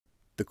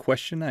The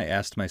question I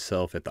asked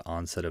myself at the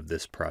onset of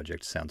this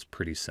project sounds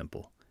pretty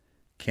simple.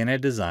 Can I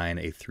design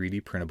a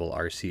 3D printable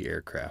RC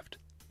aircraft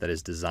that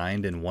is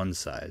designed in one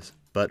size,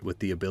 but with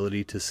the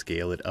ability to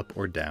scale it up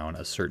or down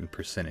a certain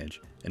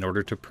percentage in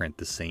order to print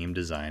the same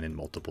design in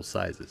multiple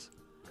sizes?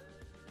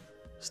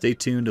 Stay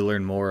tuned to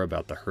learn more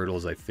about the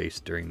hurdles I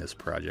faced during this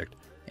project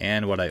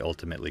and what I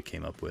ultimately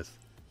came up with.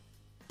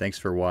 Thanks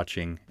for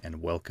watching,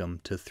 and welcome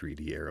to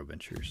 3D Aero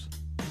Ventures.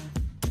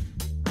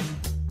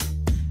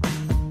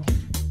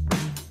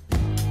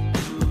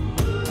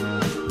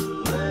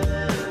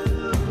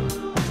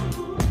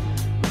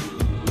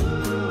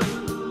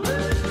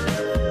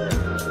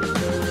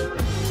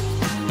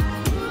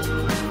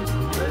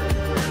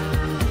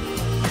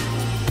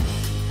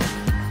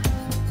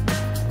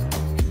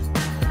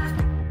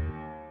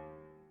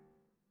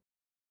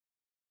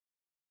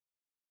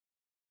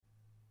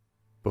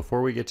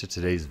 Before we get to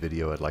today's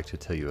video, I'd like to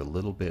tell you a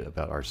little bit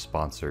about our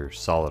sponsor,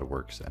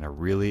 SolidWorks, and a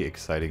really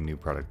exciting new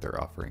product they're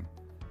offering.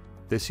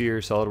 This year,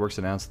 SolidWorks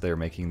announced they're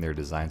making their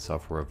design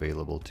software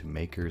available to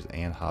makers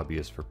and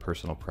hobbyists for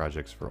personal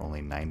projects for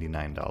only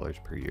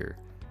 $99 per year.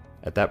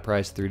 At that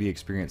price, 3D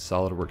Experience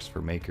SolidWorks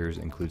for makers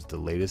includes the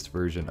latest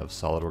version of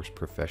SolidWorks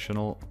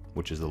Professional,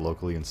 which is the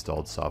locally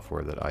installed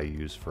software that I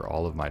use for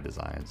all of my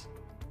designs,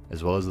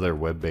 as well as their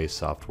web-based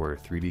software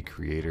 3D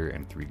Creator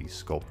and 3D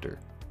Sculptor.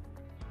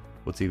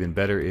 What's even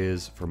better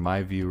is, for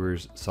my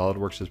viewers,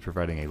 SolidWorks is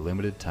providing a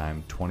limited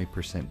time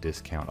 20%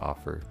 discount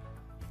offer.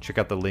 Check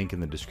out the link in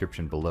the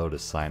description below to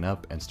sign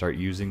up and start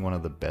using one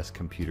of the best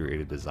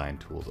computer-aided design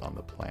tools on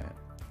the planet.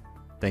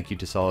 Thank you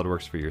to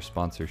SolidWorks for your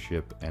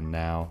sponsorship, and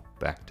now,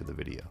 back to the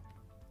video.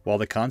 While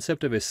the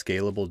concept of a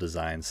scalable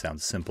design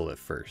sounds simple at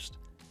first,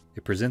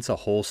 it presents a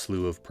whole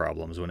slew of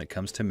problems when it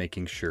comes to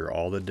making sure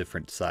all the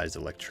different sized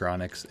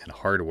electronics and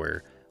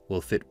hardware will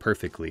fit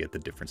perfectly at the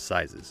different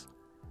sizes.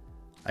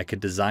 I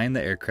could design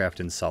the aircraft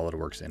in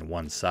SolidWorks in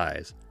one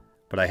size,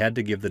 but I had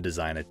to give the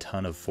design a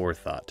ton of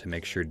forethought to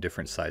make sure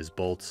different size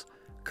bolts,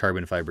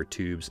 carbon fiber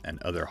tubes,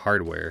 and other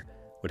hardware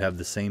would have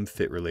the same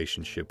fit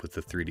relationship with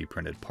the 3D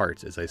printed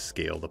parts as I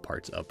scale the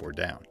parts up or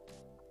down.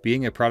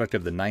 Being a product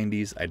of the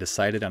 90s, I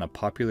decided on a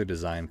popular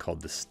design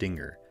called the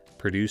Stinger,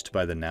 produced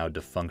by the now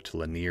defunct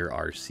Lanier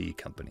RC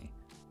company.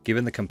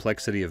 Given the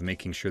complexity of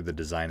making sure the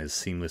design is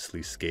seamlessly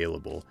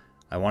scalable,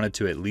 I wanted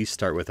to at least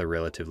start with a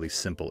relatively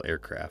simple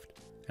aircraft,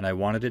 and I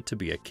wanted it to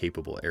be a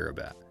capable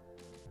aerobat.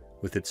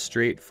 With its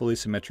straight, fully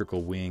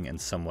symmetrical wing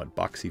and somewhat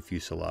boxy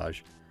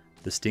fuselage,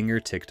 the Stinger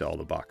ticked all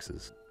the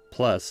boxes.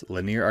 Plus,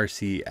 Lanier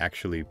RC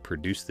actually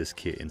produced this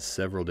kit in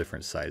several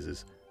different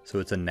sizes, so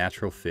it's a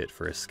natural fit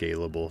for a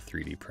scalable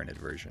 3D printed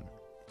version.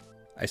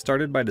 I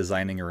started by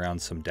designing around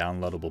some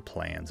downloadable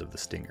plans of the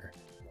Stinger,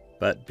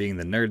 but being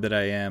the nerd that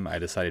I am, I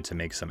decided to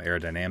make some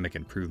aerodynamic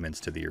improvements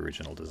to the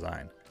original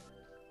design.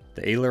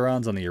 The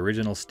ailerons on the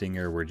original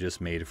Stinger were just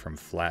made from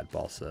flat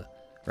balsa,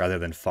 rather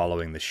than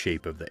following the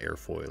shape of the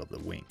airfoil of the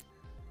wing.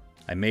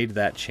 I made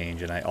that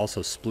change, and I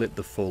also split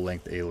the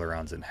full-length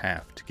ailerons in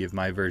half to give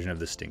my version of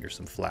the Stinger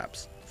some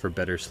flaps for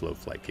better slow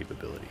flight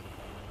capability.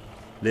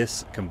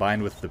 This,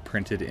 combined with the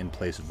printed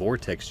in-place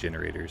vortex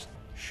generators,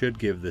 should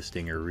give the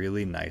Stinger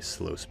really nice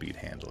slow speed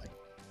handling.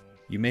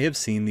 You may have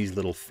seen these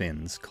little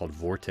fins called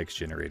vortex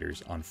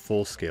generators on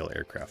full-scale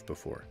aircraft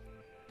before.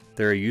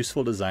 They're a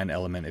useful design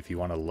element if you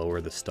want to lower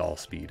the stall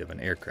speed of an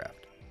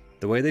aircraft.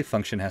 The way they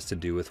function has to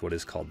do with what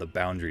is called the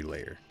boundary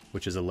layer,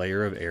 which is a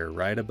layer of air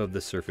right above the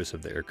surface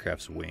of the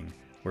aircraft's wing,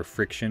 where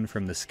friction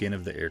from the skin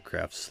of the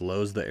aircraft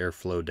slows the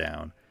airflow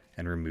down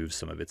and removes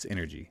some of its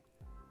energy.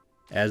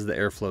 As the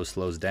airflow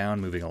slows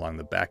down moving along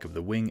the back of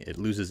the wing, it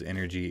loses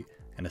energy,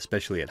 and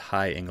especially at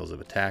high angles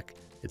of attack,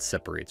 it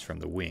separates from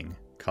the wing,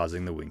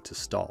 causing the wing to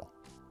stall.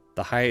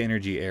 The high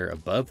energy air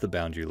above the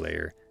boundary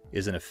layer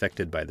isn't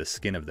affected by the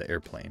skin of the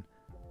airplane,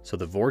 so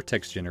the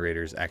vortex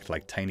generators act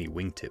like tiny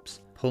wingtips,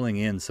 pulling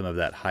in some of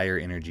that higher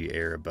energy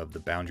air above the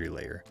boundary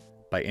layer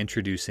by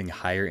introducing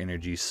higher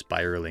energy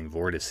spiraling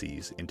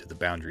vortices into the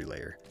boundary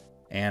layer,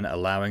 and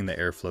allowing the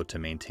airflow to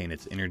maintain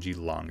its energy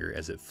longer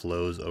as it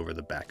flows over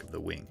the back of the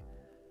wing.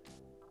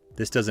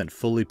 This doesn't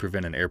fully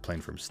prevent an airplane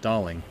from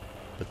stalling,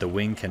 but the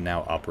wing can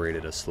now operate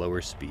at a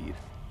slower speed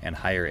and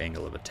higher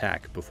angle of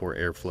attack before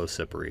airflow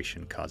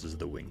separation causes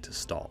the wing to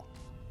stall.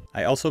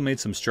 I also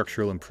made some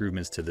structural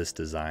improvements to this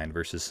design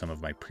versus some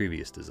of my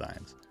previous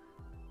designs.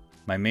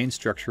 My main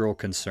structural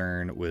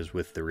concern was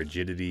with the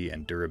rigidity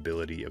and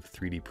durability of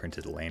 3D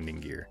printed landing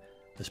gear,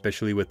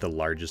 especially with the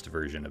largest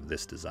version of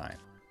this design.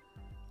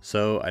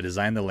 So I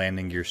designed the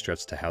landing gear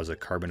struts to house a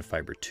carbon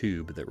fiber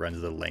tube that runs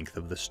the length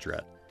of the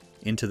strut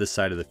into the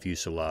side of the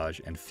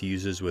fuselage and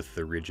fuses with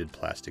the rigid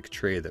plastic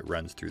tray that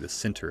runs through the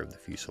center of the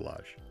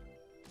fuselage.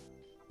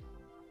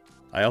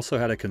 I also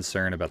had a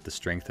concern about the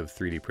strength of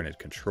 3D printed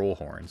control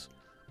horns.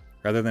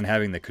 Rather than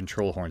having the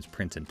control horns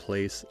print in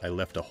place, I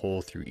left a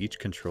hole through each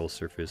control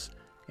surface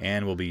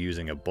and will be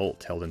using a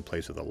bolt held in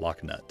place with a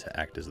lock nut to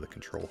act as the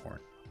control horn.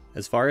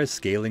 As far as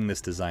scaling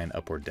this design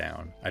up or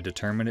down, I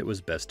determined it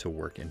was best to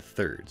work in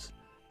thirds.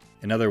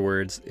 In other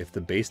words, if the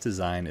base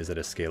design is at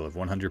a scale of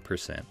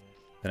 100%,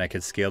 Then I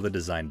could scale the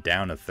design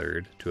down a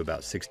third to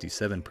about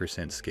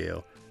 67%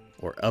 scale,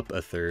 or up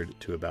a third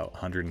to about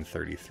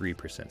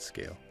 133%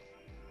 scale.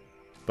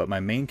 But my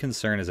main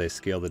concern as I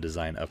scale the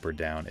design up or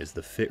down is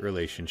the fit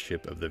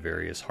relationship of the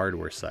various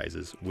hardware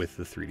sizes with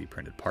the 3D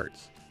printed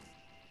parts.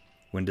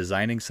 When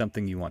designing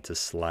something you want to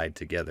slide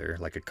together,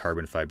 like a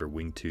carbon fiber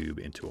wing tube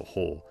into a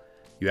hole,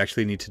 you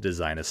actually need to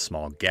design a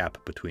small gap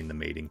between the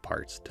mating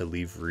parts to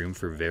leave room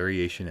for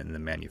variation in the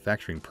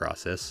manufacturing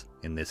process,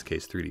 in this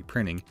case 3D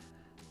printing,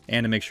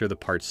 and to make sure the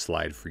parts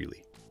slide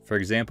freely. For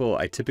example,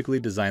 I typically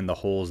design the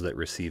holes that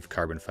receive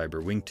carbon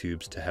fiber wing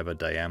tubes to have a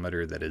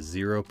diameter that is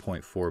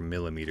 0.4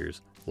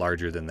 millimeters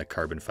larger than the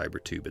carbon fiber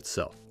tube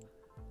itself.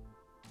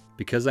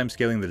 Because I'm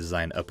scaling the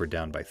design up or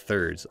down by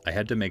thirds, I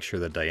had to make sure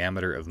the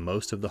diameter of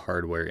most of the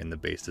hardware in the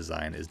base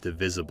design is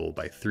divisible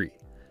by 3.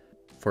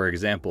 For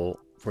example,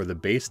 for the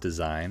base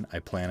design, I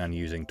plan on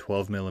using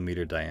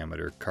 12mm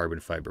diameter carbon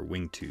fiber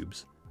wing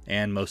tubes,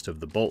 and most of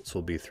the bolts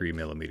will be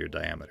 3mm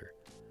diameter.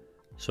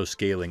 So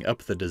scaling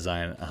up the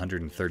design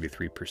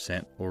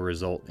 133% will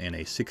result in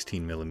a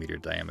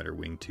 16mm diameter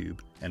wing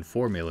tube and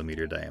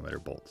 4mm diameter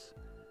bolts.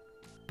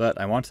 But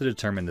I want to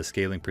determine the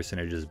scaling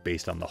percentages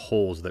based on the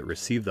holes that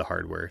receive the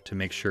hardware to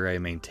make sure I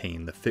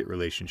maintain the fit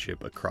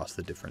relationship across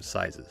the different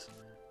sizes.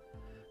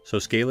 So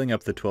scaling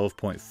up the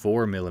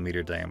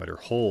 12.4mm diameter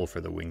hole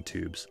for the wing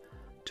tubes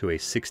to a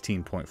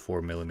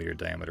 16.4mm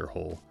diameter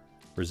hole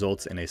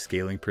results in a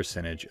scaling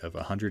percentage of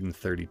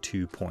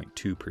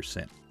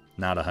 132.2%,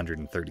 not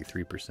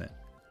 133%.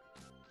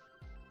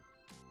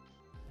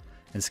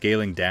 And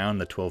scaling down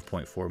the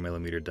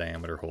 12.4mm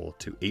diameter hole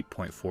to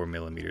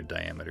 8.4mm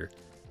diameter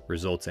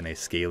results in a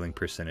scaling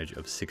percentage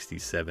of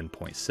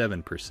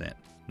 67.7%,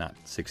 not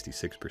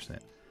 66%.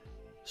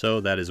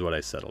 So that is what I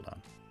settled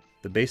on.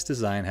 The base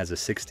design has a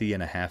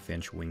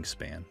 60.5-inch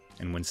wingspan,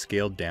 and when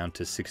scaled down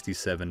to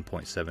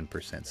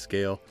 67.7%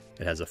 scale,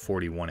 it has a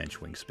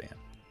 41-inch wingspan.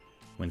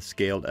 When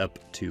scaled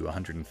up to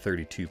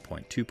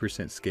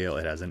 132.2% scale,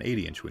 it has an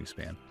 80-inch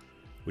wingspan,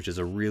 which is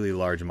a really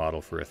large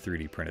model for a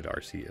 3D printed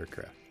RC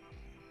aircraft.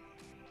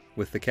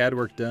 With the CAD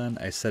work done,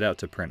 I set out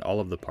to print all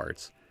of the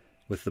parts,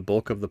 with the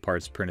bulk of the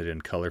parts printed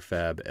in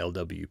ColorFab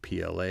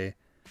LWPLA,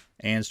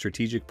 and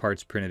strategic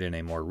parts printed in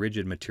a more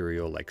rigid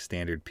material like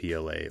standard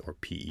PLA or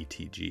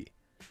PETG.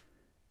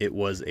 It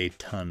was a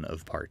ton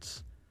of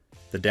parts.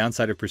 The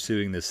downside of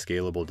pursuing this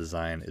scalable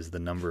design is the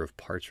number of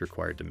parts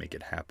required to make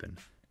it happen.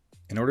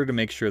 In order to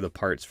make sure the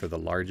parts for the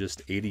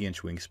largest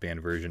 80-inch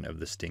wingspan version of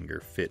the Stinger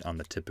fit on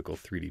the typical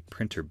 3D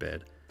printer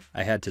bed,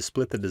 I had to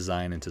split the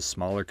design into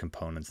smaller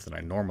components than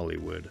I normally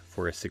would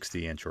for a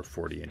 60-inch or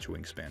 40-inch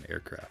wingspan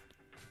aircraft.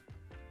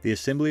 The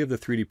assembly of the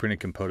 3D printed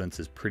components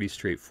is pretty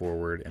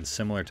straightforward and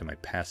similar to my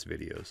past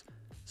videos,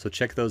 so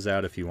check those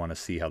out if you want to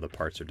see how the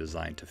parts are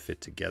designed to fit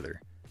together.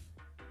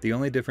 The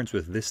only difference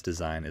with this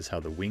design is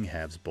how the wing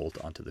halves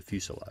bolt onto the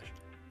fuselage.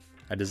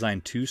 I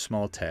designed 2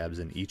 small tabs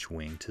in each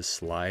wing to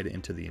slide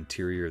into the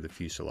interior of the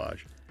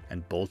fuselage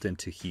and bolt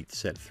into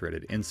heat-set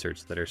threaded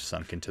inserts that are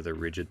sunk into the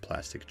rigid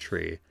plastic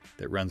tray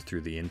that runs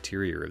through the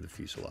interior of the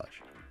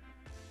fuselage.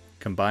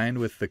 Combined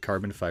with the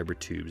carbon fiber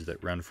tubes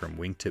that run from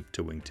wingtip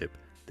to wingtip,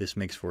 this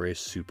makes for a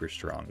super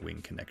strong wing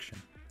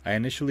connection. I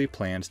initially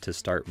planned to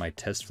start my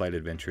test flight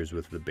adventures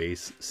with the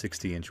base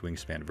 60-inch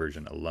wingspan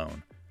version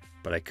alone,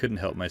 but I couldn't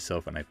help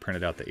myself and I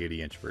printed out the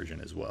 80-inch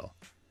version as well.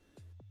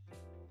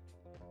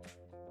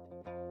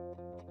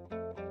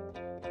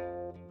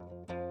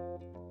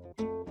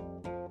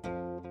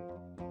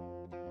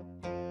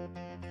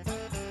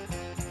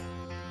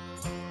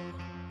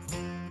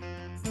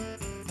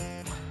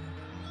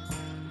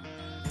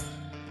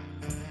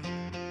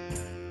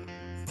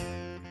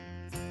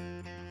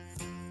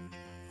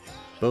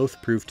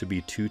 Both proved to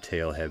be too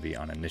tail heavy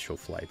on initial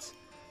flights.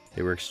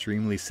 They were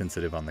extremely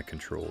sensitive on the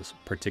controls,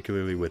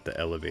 particularly with the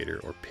elevator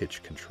or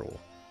pitch control.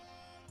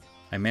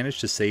 I managed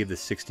to save the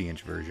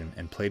 60-inch version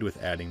and played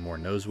with adding more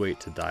nose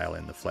weight to dial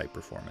in the flight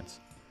performance.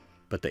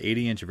 But the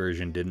 80-inch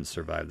version didn't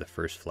survive the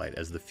first flight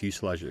as the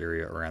fuselage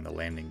area around the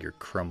landing gear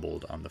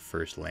crumbled on the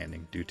first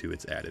landing due to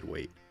its added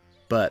weight.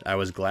 But I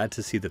was glad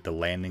to see that the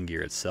landing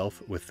gear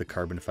itself, with the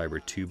carbon fiber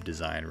tube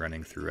design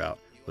running throughout,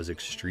 was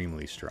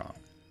extremely strong.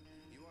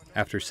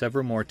 After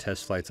several more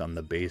test flights on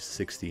the base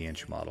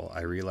 60-inch model,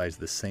 I realized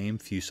the same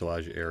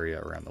fuselage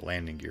area around the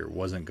landing gear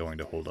wasn't going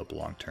to hold up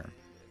long term.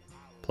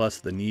 Plus,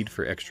 the need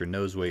for extra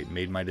nose weight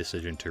made my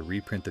decision to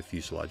reprint the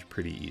fuselage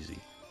pretty easy,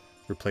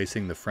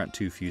 replacing the front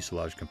 2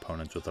 fuselage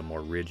components with a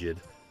more rigid,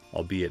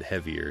 albeit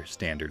heavier,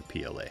 standard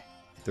PLA.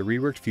 The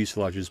reworked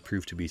fuselages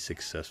proved to be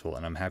successful,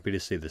 and I'm happy to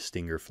say the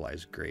Stinger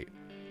flies great.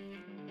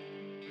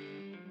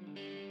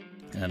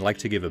 And I'd like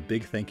to give a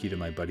big thank you to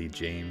my buddy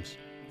James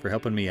for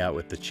helping me out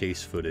with the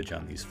chase footage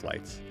on these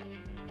flights.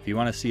 If you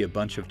want to see a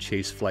bunch of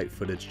chase flight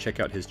footage, check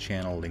out his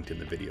channel linked in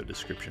the video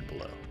description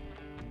below.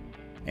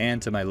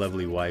 And to my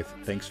lovely wife,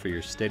 thanks for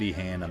your steady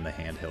hand on the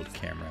handheld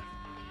camera.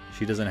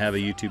 She doesn't have a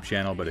YouTube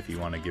channel, but if you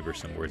want to give her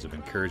some words of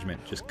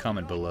encouragement, just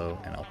comment below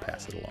and I'll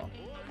pass it along.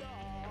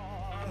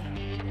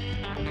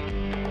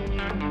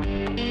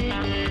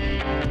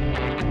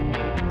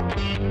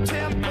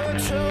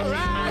 Temperature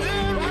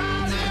rising,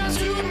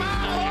 rising to my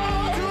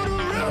heart, to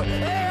the root,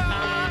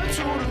 yeah,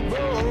 to the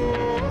bone.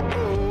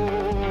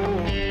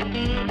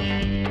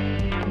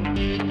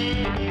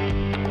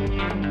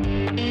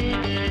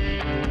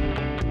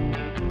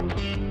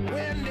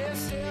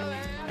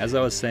 As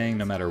I was saying,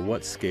 no matter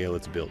what scale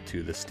it's built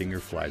to, the Stinger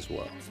flies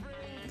well.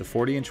 The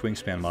 40-inch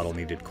wingspan model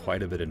needed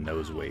quite a bit of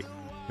nose weight,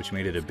 which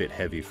made it a bit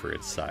heavy for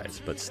its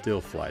size, but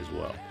still flies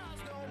well.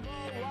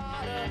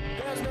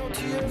 There's no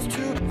tears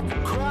to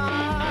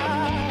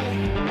cry.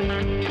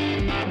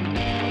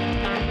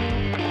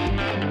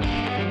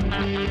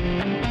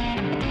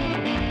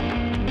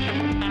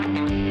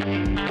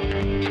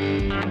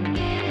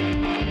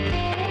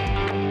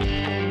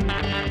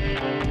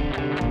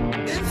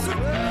 It's a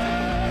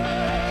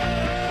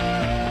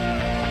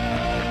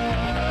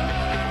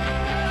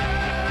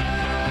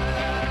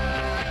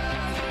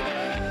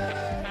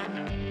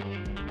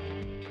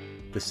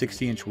The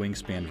 60-inch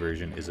wingspan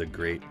version is a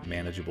great,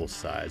 manageable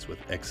size with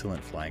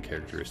excellent flying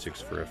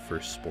characteristics for a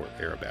first sport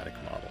aerobatic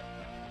model.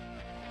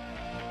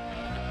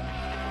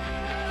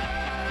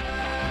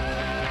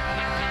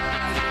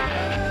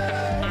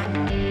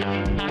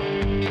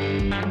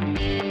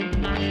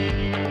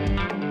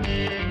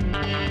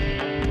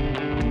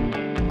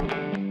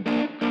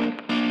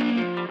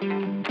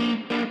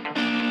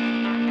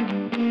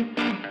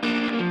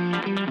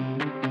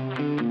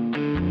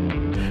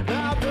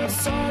 Now the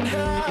sun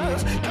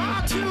has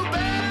got to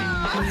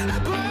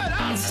bed, but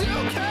I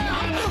still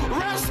can't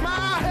rest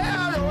my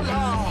head, oh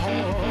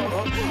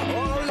Lord,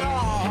 oh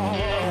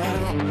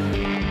Lord.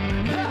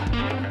 Yeah.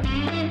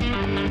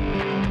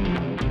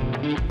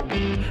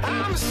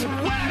 I'm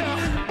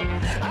sweating,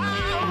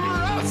 I'm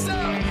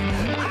roasting,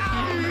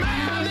 I'm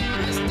mad, and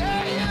this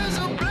day is a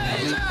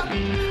blazer.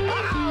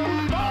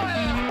 I'm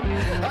boiling,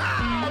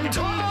 I'm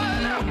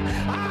toiling,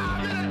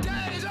 I'm in a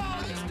daze on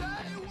this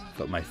day.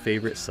 But my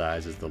favorite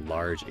size is the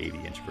large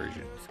 80-inch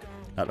version.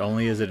 Not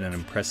only is it an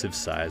impressive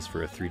size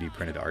for a 3D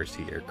printed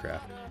RC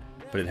aircraft,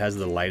 but it has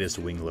the lightest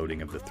wing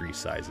loading of the three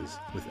sizes,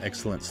 with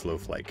excellent slow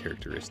flight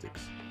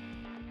characteristics.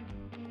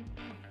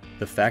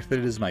 The fact that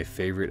it is my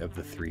favorite of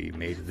the three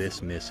made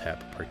this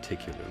mishap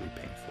particularly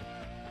painful.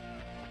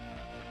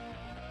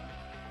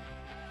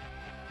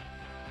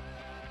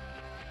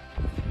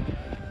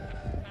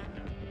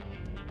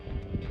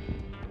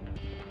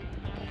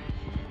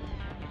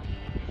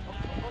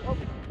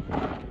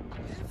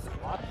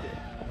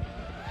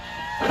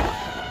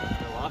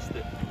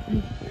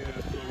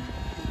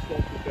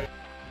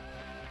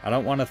 I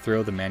don't want to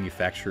throw the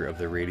manufacturer of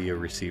the radio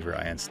receiver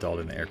I installed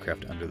in the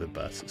aircraft under the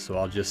bus, so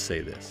I'll just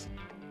say this.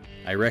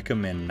 I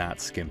recommend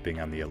not skimping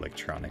on the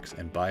electronics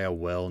and buy a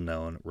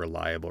well-known,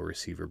 reliable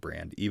receiver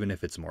brand, even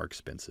if it's more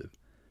expensive.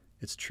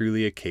 It's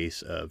truly a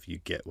case of you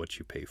get what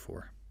you pay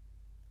for.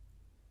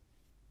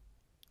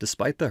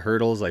 Despite the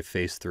hurdles I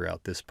faced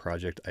throughout this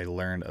project, I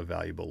learned a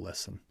valuable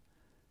lesson.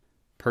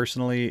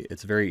 Personally,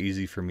 it's very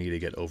easy for me to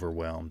get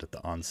overwhelmed at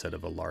the onset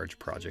of a large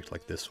project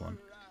like this one.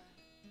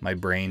 My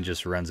brain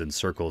just runs in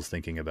circles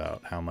thinking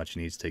about how much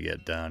needs to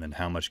get done and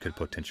how much could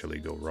potentially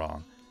go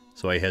wrong,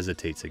 so I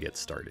hesitate to get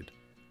started.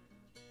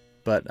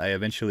 But I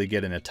eventually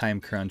get in a time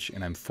crunch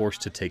and I'm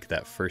forced to take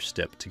that first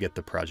step to get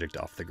the project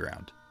off the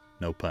ground.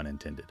 No pun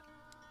intended.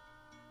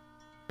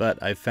 But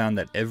I've found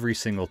that every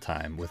single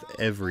time, with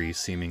every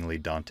seemingly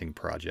daunting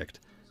project,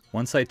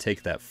 once I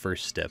take that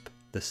first step,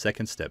 the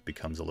second step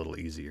becomes a little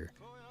easier,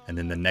 and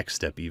then the next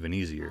step even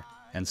easier,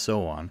 and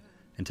so on,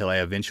 until I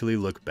eventually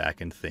look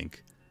back and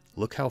think,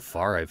 look how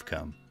far I've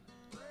come.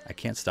 I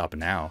can't stop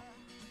now.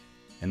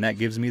 And that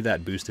gives me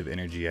that boost of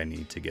energy I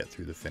need to get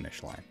through the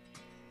finish line.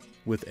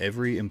 With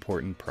every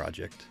important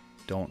project,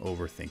 don't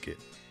overthink it.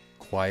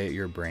 Quiet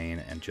your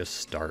brain and just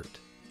start.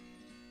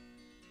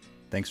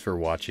 Thanks for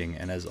watching,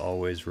 and as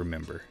always,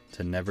 remember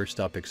to never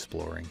stop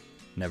exploring,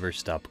 never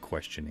stop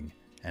questioning,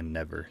 and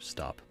never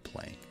stop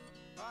playing.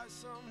 I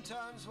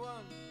sometimes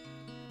wonder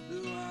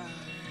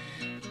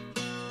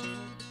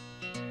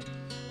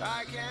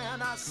I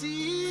cannot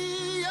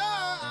see your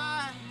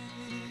eyes,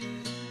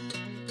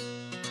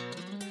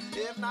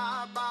 if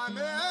not by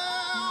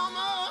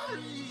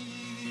memory,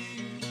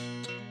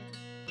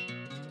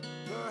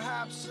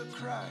 perhaps a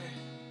cry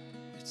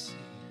at sea,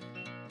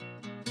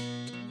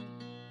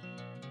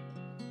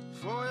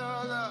 for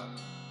your love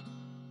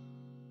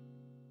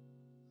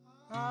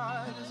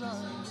I desire,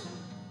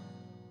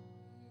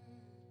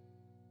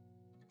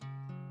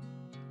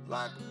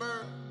 like a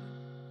bird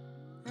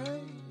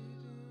raised